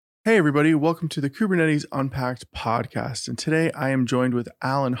Hey, everybody, welcome to the Kubernetes Unpacked podcast. And today I am joined with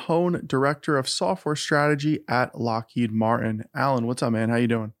Alan Hohn, Director of Software Strategy at Lockheed Martin. Alan, what's up, man? How you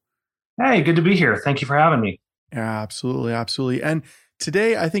doing? Hey, good to be here. Thank you for having me. Yeah, absolutely, absolutely. And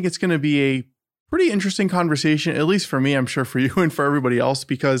today I think it's going to be a pretty interesting conversation, at least for me, I'm sure for you and for everybody else,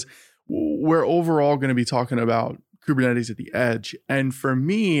 because we're overall going to be talking about Kubernetes at the edge. And for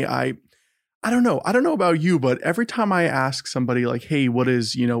me, I don't know. I don't know about you, but every time I ask somebody like, hey, what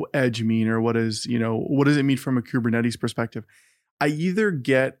does, edge mean? Or what does it mean from a Kubernetes perspective? I either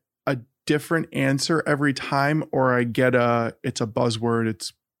get a different answer every time, or I get it's a buzzword.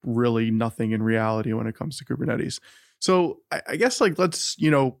 It's really nothing in reality when it comes to Kubernetes. So I guess like, let's,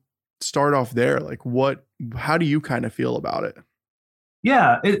 start off there. Like how do you kind of feel about it?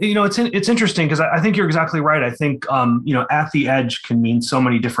 Yeah, it's interesting because I think you're exactly right. I think at the edge can mean so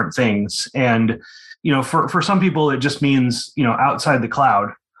many different things, and for some people it just means outside the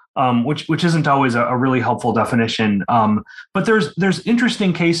cloud, which isn't always a really helpful definition. But there's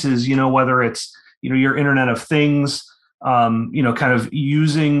interesting cases, whether it's your Internet of Things, kind of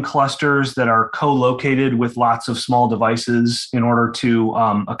using clusters that are co-located with lots of small devices in order to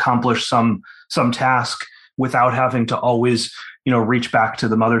accomplish some task without having to always reach back to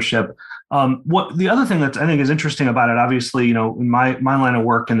the mothership. What the other thing that I think is interesting about it, obviously, in my line of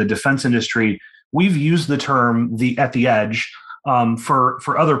work in the defense industry, we've used the term the at the edge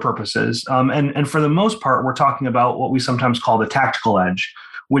for other purposes, and for the most part, we're talking about what we sometimes call the tactical edge,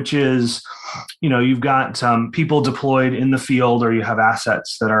 which is you've got people deployed in the field, or you have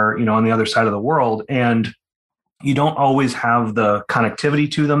assets that are on the other side of the world, and you don't always have the connectivity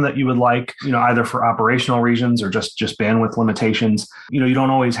to them that you would like, either for operational reasons or just bandwidth limitations. You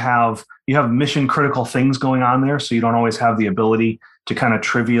don't always have, you have mission critical things going on there. So you don't always have the ability to kind of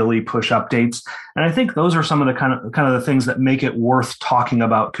trivially push updates. And I think those are some of the kind of the things that make it worth talking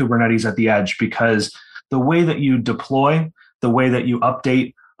about Kubernetes at the edge, because the way that you deploy, the way that you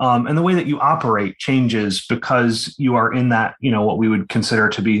update, and the way that you operate changes because you are in that, what we would consider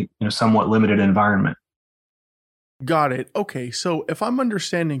to be somewhat limited environment. Got it. Okay. So if I'm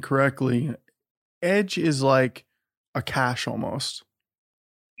understanding correctly, edge is like a cache almost.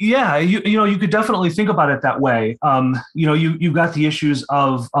 Yeah, you could definitely think about it that way. You've got the issues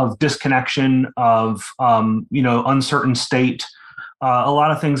of disconnection, of uncertain state, a lot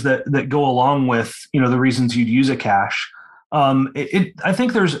of things that go along with the reasons you'd use a cache. I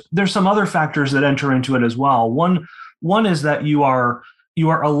think there's some other factors that enter into it as well. One is that you are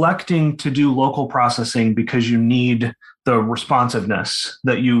electing to do local processing because you need the responsiveness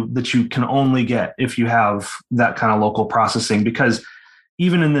that you can only get if you have that kind of local processing. Because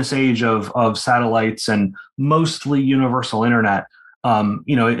even in this age of satellites and mostly universal internet,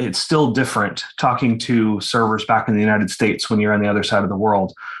 it's still different talking to servers back in the United States when you're on the other side of the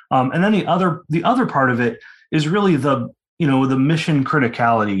world. And then the other part of it is really the mission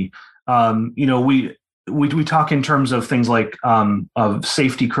criticality. We talk in terms of things like of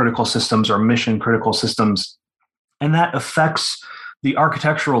safety critical systems or mission critical systems, and that affects the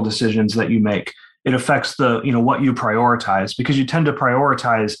architectural decisions that you make. It affects the what you prioritize, because you tend to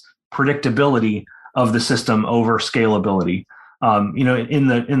prioritize predictability of the system over scalability. In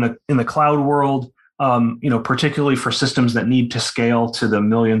the cloud world, particularly for systems that need to scale to the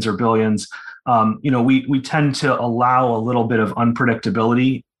millions or billions, we tend to allow a little bit of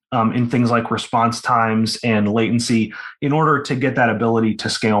unpredictability in things like response times and latency in order to get that ability to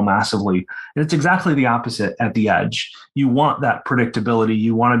scale massively. And it's exactly the opposite at the edge. You want that predictability.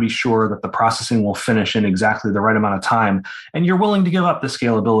 You want to be sure that the processing will finish in exactly the right amount of time. And you're willing to give up the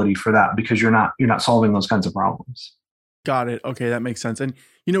scalability for that because you're not solving those kinds of problems. Got it. Okay, that makes sense. And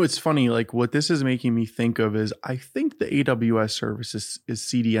it's funny, like what this is making me think of is I think the AWS service is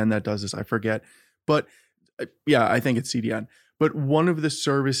CDN that does this. I forget. But yeah, I think it's CDN. But one of the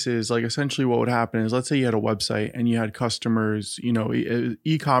services, like essentially what would happen is, let's say you had a website and you had customers,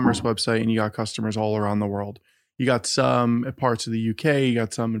 e-commerce website, and you got customers all around the world. You got some in parts of the UK, you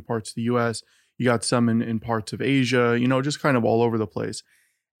got some in parts of the US, you got some in parts of Asia, just kind of all over the place.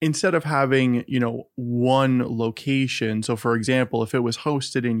 Instead of having, one location. So for example, if it was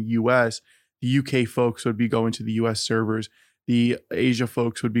hosted in US, the UK folks would be going to the US servers. The Asia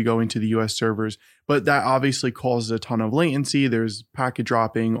folks would be going to the US servers, but that obviously causes a ton of latency. There's packet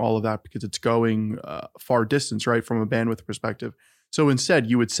dropping, all of that, because it's going far distance, right, from a bandwidth perspective. So instead,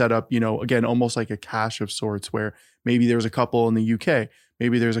 you would set up, again, almost like a cache of sorts, where maybe there's a couple in the UK,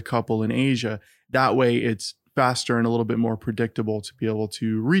 maybe there's a couple in Asia. That way, it's faster and a little bit more predictable to be able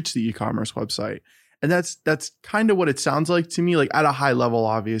to reach the e-commerce website. And that's kind of what it sounds like to me, like at a high level,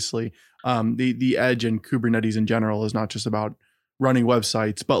 obviously. The edge and Kubernetes in general is not just about running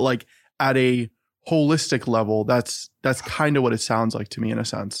websites, but like at a holistic level, that's kind of what it sounds like to me in a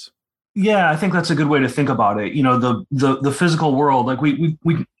sense. Yeah, I think that's a good way to think about it. The physical world, like we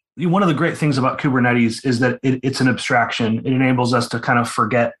one of the great things about Kubernetes is that it's an abstraction. It enables us to kind of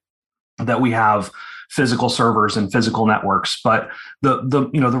forget that we have physical servers and physical networks, but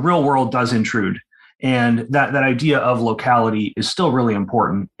the real world does intrude. And that idea of locality is still really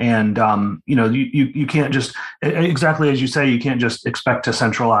important. And you can't just, exactly as you say, you can't just expect to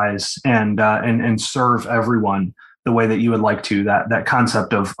centralize and serve everyone the way that you would like to. That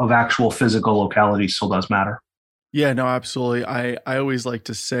concept of actual physical locality still does matter. Yeah, no, absolutely. I always like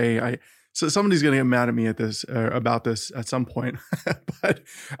to say, so somebody's going to get mad at me at this about this at some point, but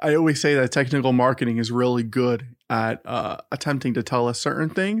I always say that technical marketing is really good at attempting to tell us certain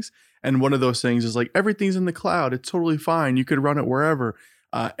things. And one of those things is like, everything's in the cloud. It's totally fine. You could run it wherever.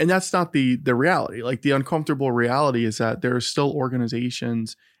 And that's not the reality. Like the uncomfortable reality is that there are still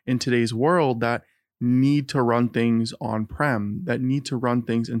organizations in today's world that need to run things on-prem, that need to run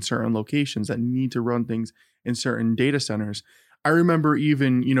things in certain locations, that need to run things in certain data centers. I remember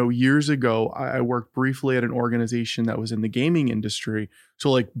even, years ago, I worked briefly at an organization that was in the gaming industry.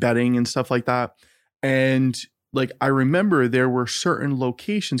 So like betting and stuff like that. And like, I remember there were certain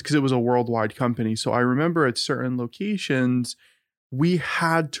locations because it was a worldwide company. So I remember at certain locations, we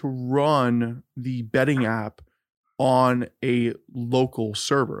had to run the betting app on a local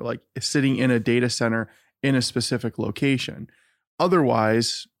server, like sitting in a data center in a specific location.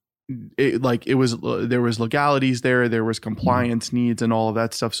 Otherwise, there was legalities there was compliance needs and all of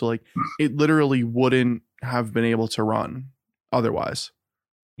that stuff. So like it literally wouldn't have been able to run otherwise.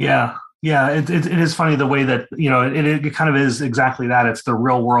 Yeah. Yeah. It is funny the way that, it kind of is exactly that. It's the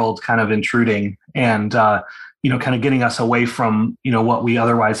real world kind of intruding and, kind of getting us away from, what we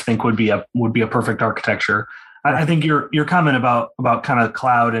otherwise think would be a perfect architecture. I think your comment about kind of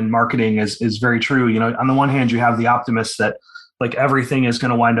cloud and marketing is very true. On the one hand, you have the optimists that like everything is going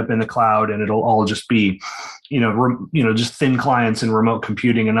to wind up in the cloud and it'll all just be, just thin clients and remote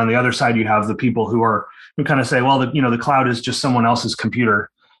computing. And on the other side, you have the people who kind of say, well, the cloud is just someone else's computer.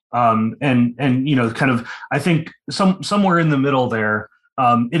 Kind of, I think somewhere in the middle there,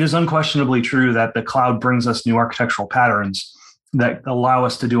 it is unquestionably true that the cloud brings us new architectural patterns that allow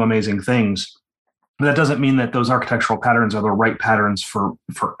us to do amazing things. But that doesn't mean that those architectural patterns are the right patterns for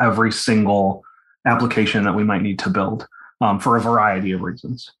every single application that we might need to build for a variety of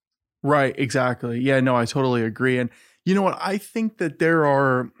reasons. Right, exactly. Yeah, no, I totally agree. And you know what? I think that there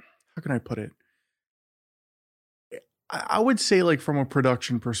are, how can I put it? I would say like from a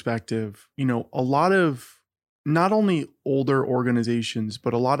production perspective, a lot of not only older organizations,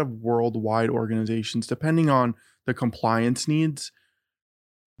 but a lot of worldwide organizations, depending on the compliance needs,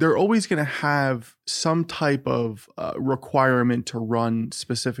 they're always going to have some type of requirement to run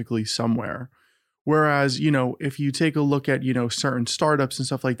specifically somewhere. Whereas, if you take a look at, certain startups and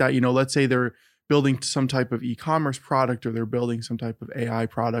stuff like that, let's say they're building some type of e-commerce product or they're building some type of AI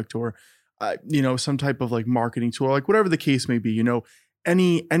product or, some type of like marketing tool, like whatever the case may be,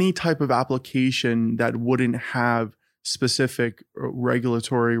 any type of application that wouldn't have specific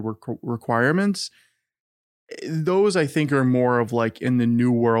regulatory requirements. Those I think are more of like in the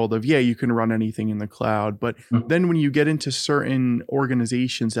new world of, you can run anything in the cloud. But then when you get into certain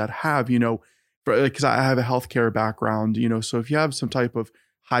organizations that have, because I have a healthcare background, so if you have some type of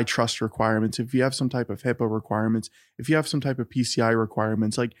high trust requirements, if you have some type of HIPAA requirements, if you have some type of PCI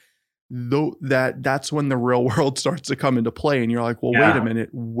requirements, like that's when the real world starts to come into play. And you're like, well, wait a minute,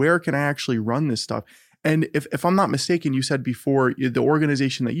 where can I actually run this stuff? And if I'm not mistaken, you said before the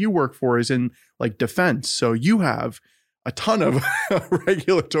organization that you work for is in like defense. So you have a ton of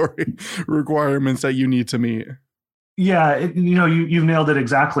regulatory requirements that you need to meet. Yeah, you've nailed it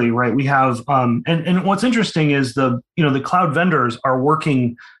exactly right. We have, and what's interesting is the cloud vendors are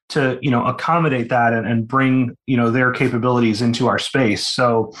working to, accommodate that and bring, their capabilities into our space.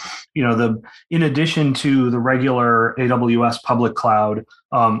 So, in addition to the regular AWS public cloud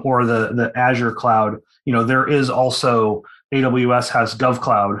or the Azure cloud, there is also AWS has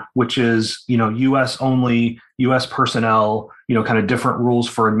GovCloud, which is, US only, US personnel, kind of different rules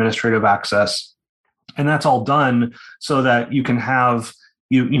for administrative access. And that's all done so that you can have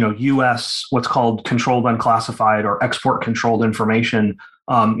US what's called controlled unclassified or export controlled information,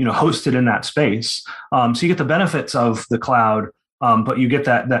 hosted in that space. So you get the benefits of the cloud, but you get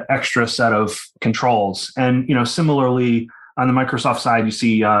that extra set of controls. And similarly on the Microsoft side, you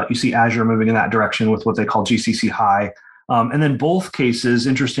see Azure moving in that direction with what they call GCC High. And then both cases,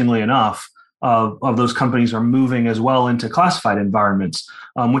 interestingly enough, of those companies are moving as well into classified environments,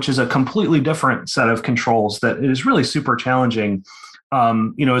 which is a completely different set of controls that is really super challenging.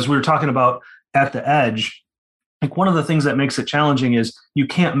 As we were talking about at the edge, like one of the things that makes it challenging is you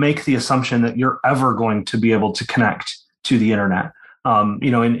can't make the assumption that you're ever going to be able to connect to the internet.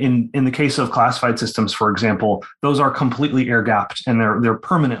 In the case of classified systems, for example, those are completely air gapped and they're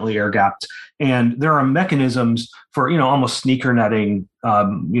permanently air gapped. And there are mechanisms for almost sneaker netting,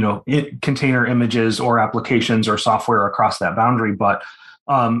 container images or applications or software across that boundary, but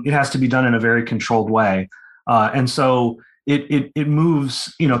it has to be done in a very controlled way. And so it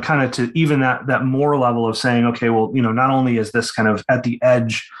moves, kind of to even that more level of saying, okay, well, not only is this kind of at the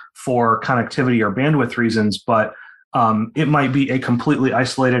edge for connectivity or bandwidth reasons, but it might be a completely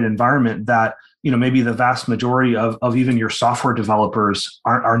isolated environment that maybe the vast majority of even your software developers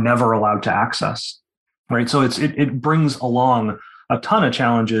are never allowed to access, right? So it brings along a ton of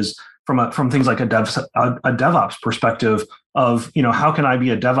challenges from things like a DevOps perspective of how can I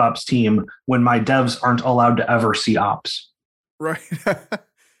be a DevOps team when my devs aren't allowed to ever see ops? Right.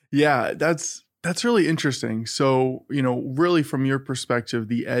 Yeah, that's really interesting. So really from your perspective,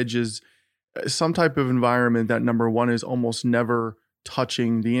 the edge is some type of environment that, number one, is almost never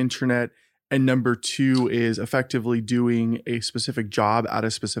touching the internet, and number two is effectively doing a specific job at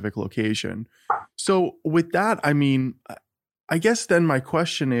a specific location. So with that, I mean, I guess then my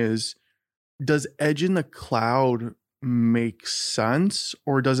question is, does edge in the cloud make sense,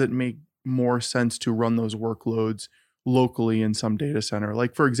 or does it make more sense to run those workloads locally in some data center?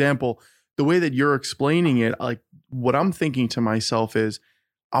 Like, for example, the way that you're explaining it, like what I'm thinking to myself is,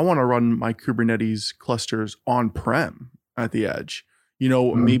 I want to run my Kubernetes clusters on-prem at the edge.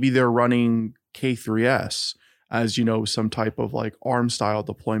 Maybe they're running K3S as, some type of like ARM style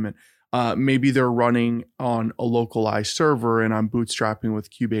deployment. Maybe they're running on a localized server and I'm bootstrapping with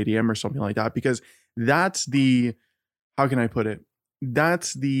kubeadm or something like that, because that's how can I put it?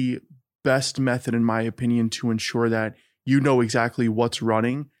 That's the best method, in my opinion, to ensure that exactly what's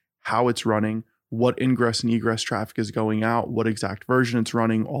running, how it's running, what ingress and egress traffic is going out, what exact version it's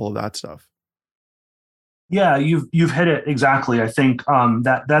running, all of that stuff. Yeah, you've hit it exactly. I think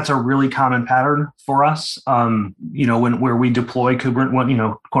that's a really common pattern for us. Where we deploy quote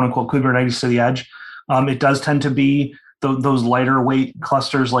unquote Kubernetes to the edge, it does tend to be those lighter weight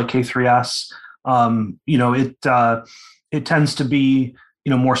clusters like K3S. It tends to be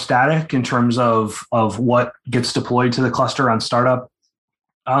more static in terms of what gets deployed to the cluster on startup.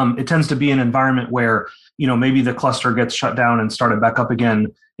 It tends to be an environment where maybe the cluster gets shut down and started back up again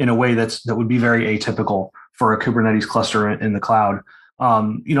in a way that would be very atypical for a Kubernetes cluster in the cloud.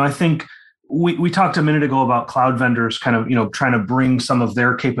 I think we talked a minute ago about cloud vendors kind of trying to bring some of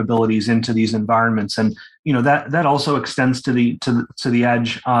their capabilities into these environments, and that also extends to the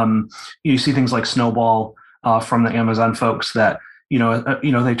edge. You see things like Snowball from the Amazon folks that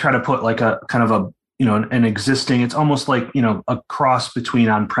they try to put like a kind of a an existing, it's almost like, a cross between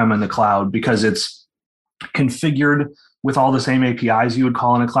on-prem and the cloud, because it's configured with all the same APIs you would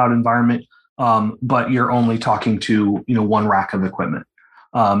call in a cloud environment, but you're only talking to, one rack of equipment.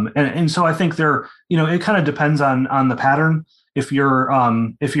 And so I think it kind of depends on the pattern. If you're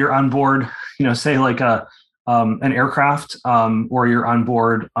on board, say like an aircraft, or you're on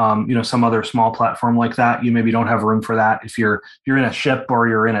board, some other small platform like that, you maybe don't have room for that. If you're in a ship, or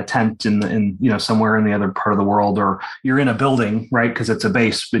you're in a tent in somewhere in the other part of the world, or you're in a building, right? Because it's a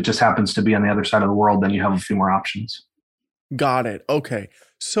base, it just happens to be on the other side of the world, then you have a few more options. Got it. Okay.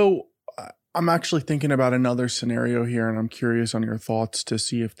 So I'm actually thinking about another scenario here, and I'm curious on your thoughts to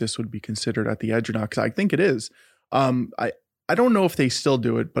see if this would be considered at the edge or not, because I think it is. I don't know if they still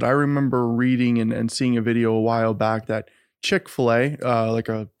do it, but I remember reading and seeing a video a while back that Chick-fil-A, like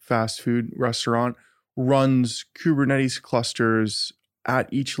a fast food restaurant, runs Kubernetes clusters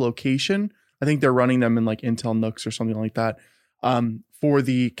at each location. I think they're running them in like Intel NUCs or something like that, for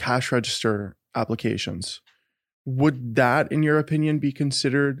the cash register applications. Would that, in your opinion, be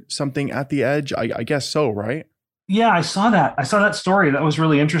considered something at the edge? I guess so, right? Yeah, I saw that. I saw that story. That was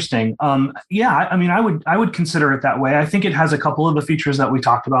really interesting. I would consider it that way. I think it has a couple of the features that we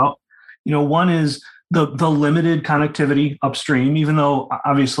talked about. One is the limited connectivity upstream, even though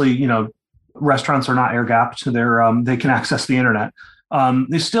obviously, restaurants are not air gapped, so they can access the internet.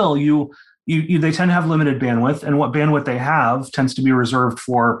 They still they tend to have limited bandwidth, and what bandwidth they have tends to be reserved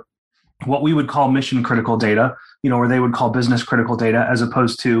for what we would call mission critical data, or they would call business critical data, as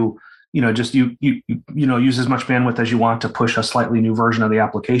opposed to just use as much bandwidth as you want to push a slightly new version of the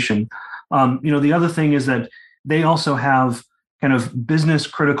application. The other thing is that they also have kind of business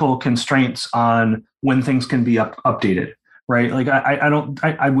critical constraints on when things can be updated, right? Like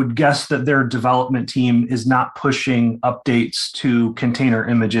I would guess that their development team is not pushing updates to container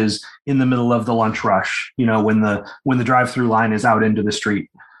images in the middle of the lunch rush, when the drive-through line is out into the street.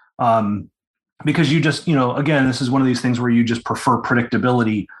 Because you just, again, this is one of these things where you just prefer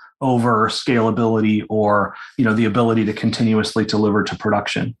predictability over scalability or, the ability to continuously deliver to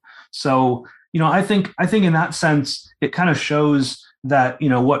production. So, I think in that sense, it kind of shows that,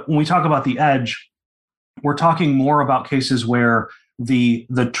 when we talk about the edge, we're talking more about cases where the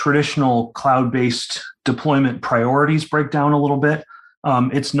traditional cloud-based deployment priorities break down a little bit.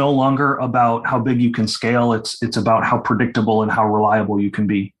 It's no longer about how big you can scale. It's about how predictable and how reliable you can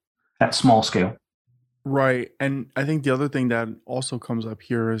be at small scale. Right. And I think the other thing that also comes up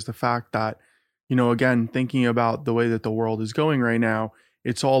here is the fact that, again, thinking about the way that the world is going right now,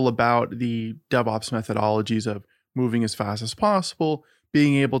 it's all about the DevOps methodologies of moving as fast as possible,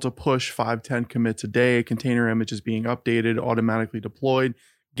 being able to push 5-10 commits a day, container images being updated, automatically deployed,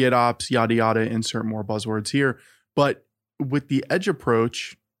 GitOps, yada, yada, insert more buzzwords here. But with the edge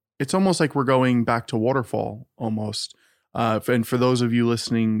approach, it's almost like we're going back to waterfall almost. And for those of you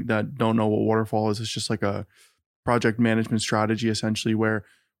listening that don't know what waterfall is, it's just like a project management strategy, essentially, where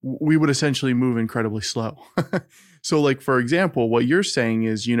we would essentially move incredibly slow. So like, for example, what you're saying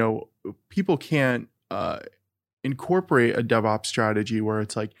is, people can't incorporate a DevOps strategy where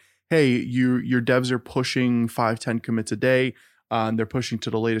it's like, hey, your devs are pushing 5-10 commits a day. They're pushing to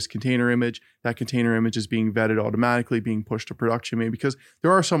the latest container image. That container image is being vetted automatically, being pushed to production, maybe because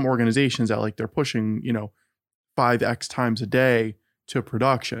there are some organizations that like they're pushing, 5x times a day to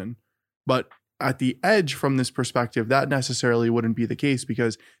production. But at the edge, from this perspective, that necessarily wouldn't be the case,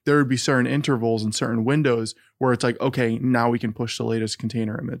 because there would be certain intervals and certain windows where it's like, okay, now we can push the latest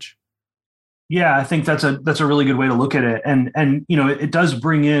container image. Yeah, I think that's a really good way to look at it. And it does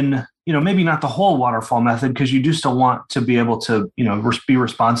bring in, maybe not the whole waterfall method, because you do still want to be able to, be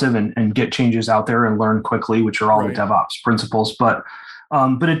responsive and get changes out there and learn quickly, which are all Right. the DevOps principles. But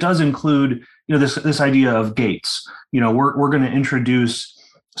it does include, this idea of gates. We're going to introduce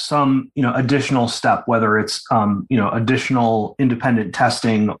some, additional step, whether it's, additional independent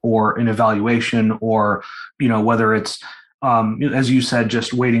testing or an evaluation, or, whether it's, as you said,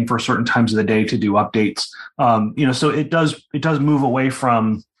 just waiting for certain times of the day to do updates. So it does move away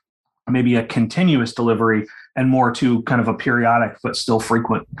from maybe a continuous delivery and more to kind of a periodic but still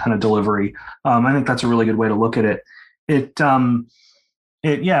frequent kind of delivery. I think that's a really good way to look at it.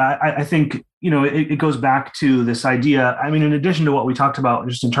 I think, it goes back to this idea. I mean, in addition to what we talked about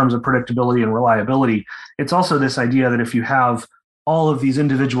just in terms of predictability and reliability, it's also this idea that if you have all of these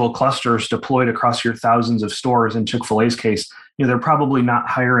individual clusters deployed across your thousands of stores, in Chick-fil-A's case, they're probably not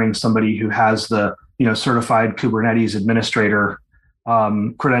hiring somebody who has the, certified Kubernetes administrator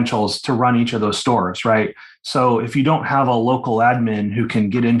credentials to run each of those stores, right? So if you don't have a local admin who can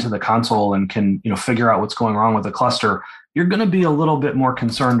get into the console and can, figure out what's going wrong with the cluster, you're going to be a little bit more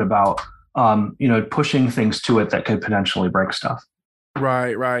concerned about, pushing things to it that could potentially break stuff.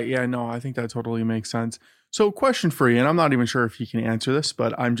 Right. Yeah, no, I think that totally makes sense. So question for you, and I'm not even sure if you can answer this,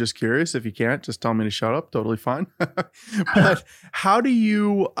 but I'm just curious. If you can't, just tell me to shut up. Totally fine. But how do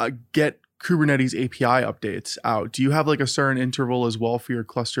you get Kubernetes API updates out? Do you have like a certain interval as well for your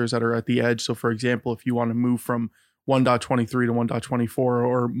clusters that are at the edge? So for example, if you want to move from 1.23 to 1.24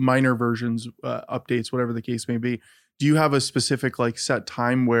 or minor versions, updates, whatever the case may be, do you have a specific like set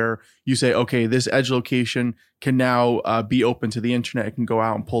time where you say, okay, this edge location can now be open to the internet, it can go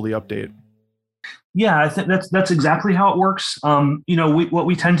out and pull the update? Yeah, I think that's exactly how it works. What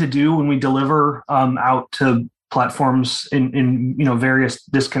we tend to do when we deliver out to platforms in various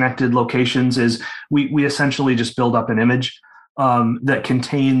disconnected locations is we essentially just build up an image that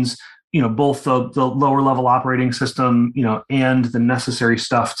contains both the lower level operating system and the necessary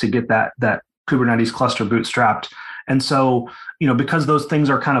stuff to get that Kubernetes cluster bootstrapped. And so, because those things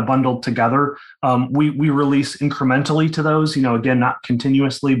are kind of bundled together, we release incrementally to those, again, not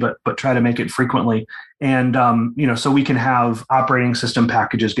continuously, but try to make it frequently. And, so we can have operating system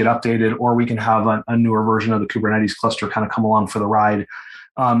packages get updated, or we can have a newer version of the Kubernetes cluster kind of come along for the ride.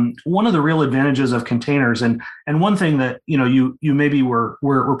 One of the real advantages of containers, and one thing that, you maybe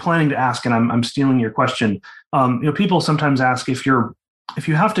were planning to ask, and I'm stealing your question. People sometimes ask if you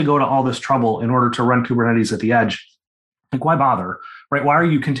have to go to all this trouble in order to run Kubernetes at the edge, like why bother, right? Why are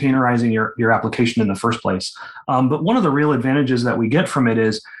you containerizing your application in the first place? But one of the real advantages that we get from it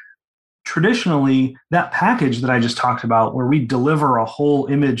is traditionally that package that I just talked about, where we deliver a whole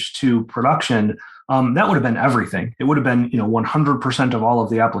image to production, that would have been everything. It would have been 100% of all of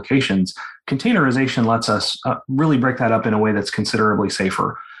the applications. Containerization lets us really break that up in a way that's considerably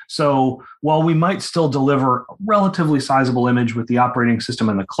safer. So while we might still deliver a relatively sizable image with the operating system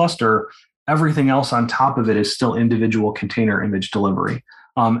and the cluster, everything else on top of it is still individual container image delivery.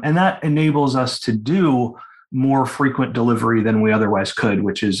 And that enables us to do more frequent delivery than we otherwise could,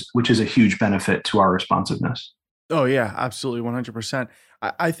 which is a huge benefit to our responsiveness. Oh yeah, absolutely, 100%.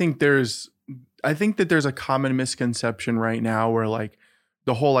 I think that there's a common misconception right now where like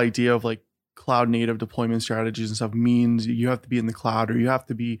the whole idea of like cloud native deployment strategies and stuff means you have to be in the cloud or you have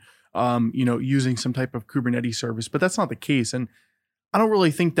to be using some type of Kubernetes service, but that's not the case. And I don't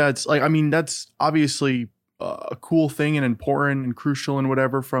really think that's like, I mean, that's obviously a cool thing and important and crucial and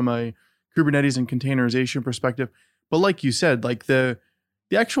whatever from a Kubernetes and containerization perspective. But like you said, like the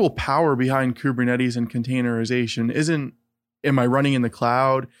actual power behind Kubernetes and containerization isn't, am I running in the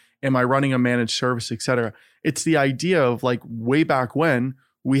cloud? Am I running a managed service, et cetera? It's the idea of like way back when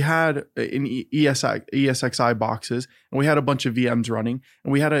we had in ESXi boxes and we had a bunch of VMs running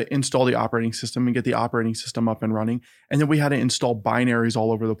and we had to install the operating system and get the operating system up and running. And then we had to install binaries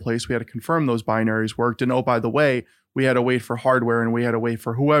all over the place. We had to confirm those binaries worked. And oh, by the way, we had to wait for hardware and we had to wait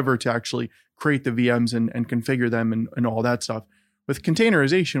for whoever to actually create the VMs and configure them and all that stuff. With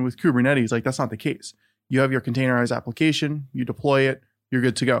containerization, with Kubernetes, like that's not the case. You have your containerized application, you deploy it, you're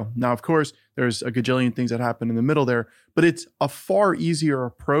good to go. Now, of course, there's a gajillion things that happen in the middle there, but it's a far easier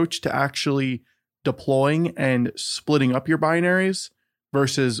approach to actually deploying and splitting up your binaries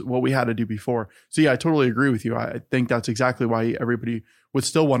versus what we had to do before. So yeah, I totally agree with you. I think that's exactly why everybody would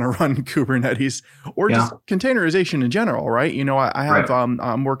still want to run Kubernetes or just containerization in general, right? You know, I have,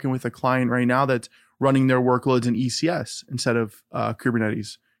 I'm working with a client right now that's running their workloads in ECS instead of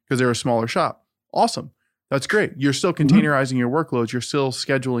Kubernetes because they're a smaller shop. Awesome. That's great. You're still containerizing your workloads. You're still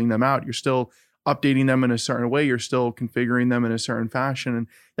scheduling them out. You're still updating them in a certain way. You're still configuring them in a certain fashion. And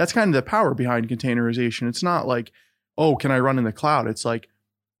that's kind of the power behind containerization. It's not like, oh, can I run in the cloud? It's like,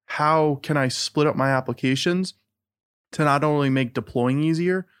 how can I split up my applications to not only make deploying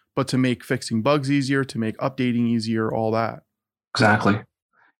easier, but to make fixing bugs easier, to make updating easier, all that. Exactly.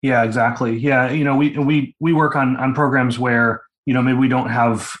 Yeah, exactly. Yeah. You know, we work on programs where, you know, maybe we don't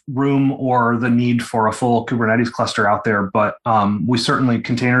have room or the need for a full Kubernetes cluster out there, but we certainly,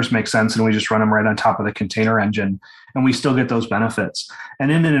 containers make sense and we just run them right on top of the container engine and we still get those benefits.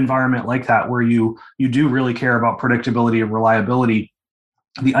 And in an environment like that, where you do really care about predictability and reliability,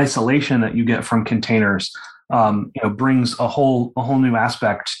 the isolation that you get from containers, brings a whole new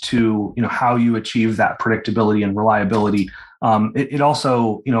aspect to, you know, how you achieve that predictability and reliability. It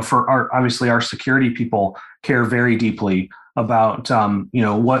also, you know, for obviously our security people care very deeply about,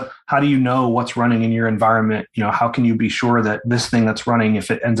 how do you know what's running in your environment? You know, how can you be sure that this thing that's running, if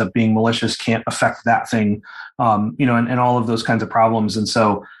it ends up being malicious, can't affect that thing, and all of those kinds of problems. And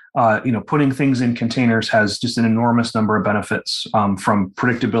so, putting things in containers has just an enormous number of benefits, from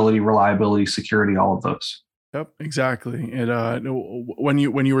predictability, reliability, security, all of those. Yep, exactly. And when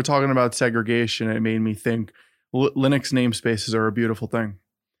you were talking about segregation, it made me think Linux namespaces are a beautiful thing.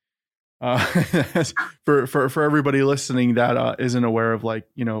 For everybody listening that isn't aware of, like,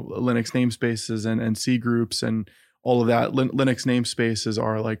 you know, Linux namespaces and C groups and all of that, Linux namespaces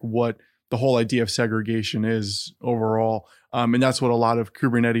are like what the whole idea of segregation is overall, and that's what a lot of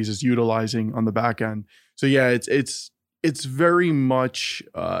Kubernetes is utilizing on the back end. So yeah, it's very much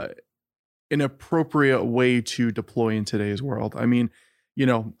an appropriate way to deploy in today's world. I mean, you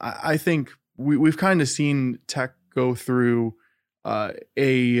know, I think we've kind of seen tech go through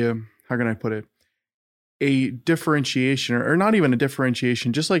how can I put it? A differentiation, or not even a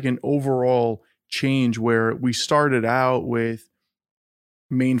differentiation, just like an overall change where we started out with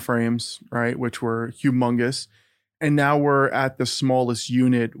mainframes, right, which were humongous. And now we're at the smallest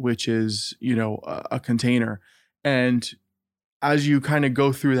unit, which is, you know, a container. And as you kind of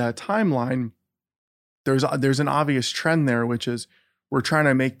go through that timeline, there's an obvious trend there, which is we're trying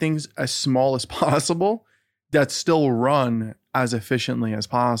to make things as small as possible that still run as efficiently as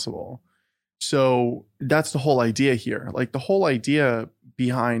possible. So that's the whole idea here. Like the whole idea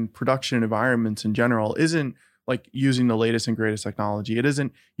behind production environments in general isn't like using the latest and greatest technology. It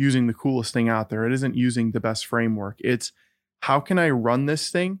isn't using the coolest thing out there. It isn't using the best framework. It's how can I run this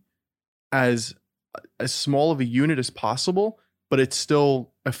thing as small of a unit as possible, but it's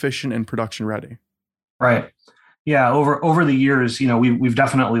still efficient and production ready. Right. Yeah. Over the years, you know, we've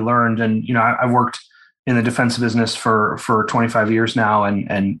definitely learned, and, you know, I've worked in the defense business for 25 years now,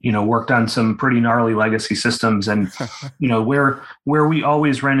 and you know, worked on some pretty gnarly legacy systems. And you know, where we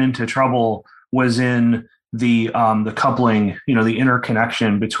always ran into trouble was in the coupling, you know, the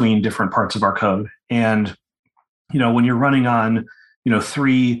interconnection between different parts of our code. And you know, when you're running on, you know,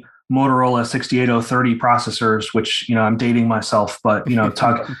 3 Motorola 68030 processors, which, I'm dating myself, but, you're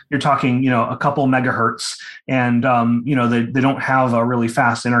talking, a couple megahertz, and, they don't have a really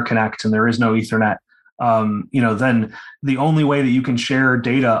fast interconnect, and there is no Ethernet. Then the only way that you can share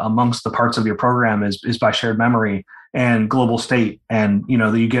data amongst the parts of your program is by shared memory and global state. And,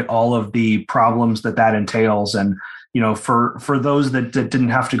 you get all of the problems that entails. And, for those that didn't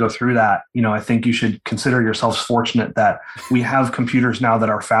have to go through that, I think you should consider yourselves fortunate that we have computers now that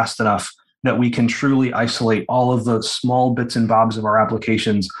are fast enough that we can truly isolate all of the small bits and bobs of our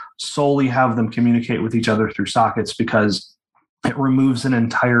applications, solely have them communicate with each other through sockets, because it removes an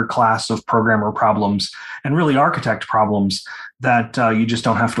entire class of programmer problems and really architect problems that you just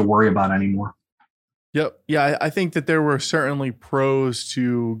don't have to worry about anymore. Yep. Yeah, I think that there were certainly pros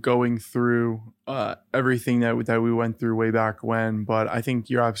to going through everything that we went through way back when, but I think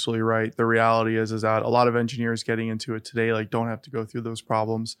you're absolutely right. The reality is that a lot of engineers getting into it today don't have to go through those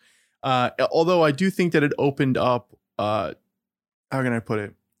problems. Although I do think that it opened up, how can I put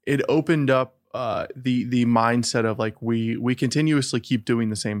it? It opened up the mindset of we continuously keep doing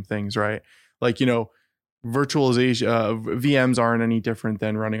the same things, right? Virtualization, VMs aren't any different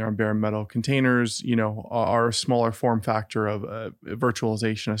than running on bare metal. Containers, are a smaller form factor of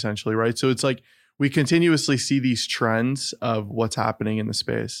virtualization, essentially, right? So it's we continuously see these trends of what's happening in the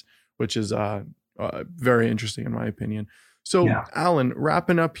space, which is very interesting in my opinion. So, yeah. Alan,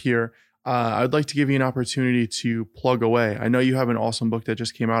 wrapping up here, I'd like to give you an opportunity to plug away. I know you have an awesome book that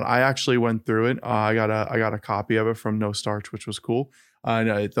just came out. I actually went through it. I got a copy of it from No Starch, which was cool.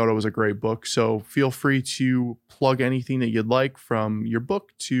 And I thought it was a great book. So feel free to plug anything that you'd like, from your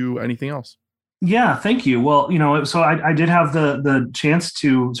book to anything else. Yeah, thank you. Well, so I did have the chance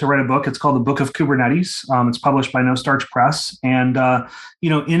to write a book. It's called The Book of Kubernetes. It's published by No Starch Press. And,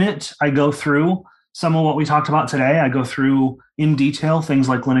 in it, I go through some of what we talked about today. I go through in detail things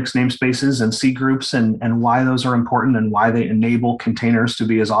like Linux namespaces and C groups and why those are important and why they enable containers to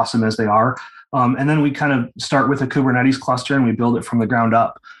be as awesome as they are. And then we kind of start with a Kubernetes cluster and we build it from the ground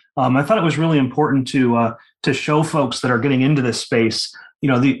up. I thought it was really important to show folks that are getting into this space,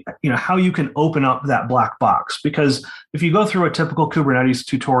 how you can open up that black box. Because if you go through a typical Kubernetes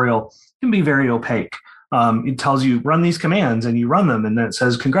tutorial, it can be very opaque. It tells you run these commands and you run them, and then it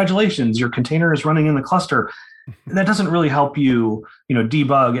says, congratulations, your container is running in the cluster. That doesn't really help you,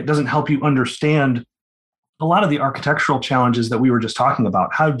 debug. It doesn't help you understand a lot of the architectural challenges that we were just talking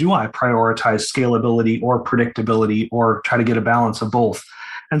about. How do I prioritize scalability or predictability, or try to get a balance of both?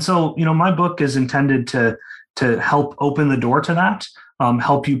 And so, my book is intended to help open the door to that,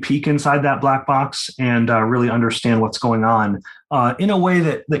 help you peek inside that black box and really understand what's going on in a way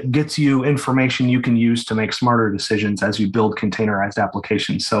that gets you information you can use to make smarter decisions as you build containerized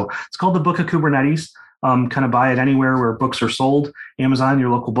applications. So it's called The Book of Kubernetes. Kind of buy it anywhere where books are sold, Amazon, your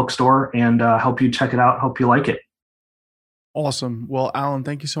local bookstore, and help you check it out. Hope you like it. Awesome. Well, Alan,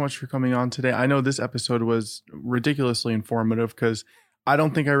 thank you so much for coming on today. I know this episode was ridiculously informative because I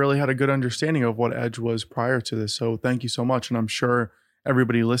don't think I really had a good understanding of what Edge was prior to this. So thank you so much. And I'm sure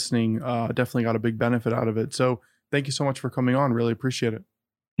everybody listening definitely got a big benefit out of it. So thank you so much for coming on. Really appreciate it.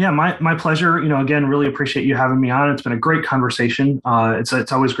 Yeah, my pleasure. Again, really appreciate you having me on. It's been a great conversation.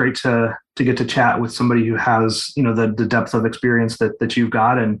 It's always great to get to chat with somebody who has, the depth of experience that you've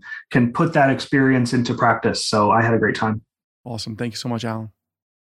got and can put that experience into practice. So I had a great time. Awesome. Thank you so much, Alan.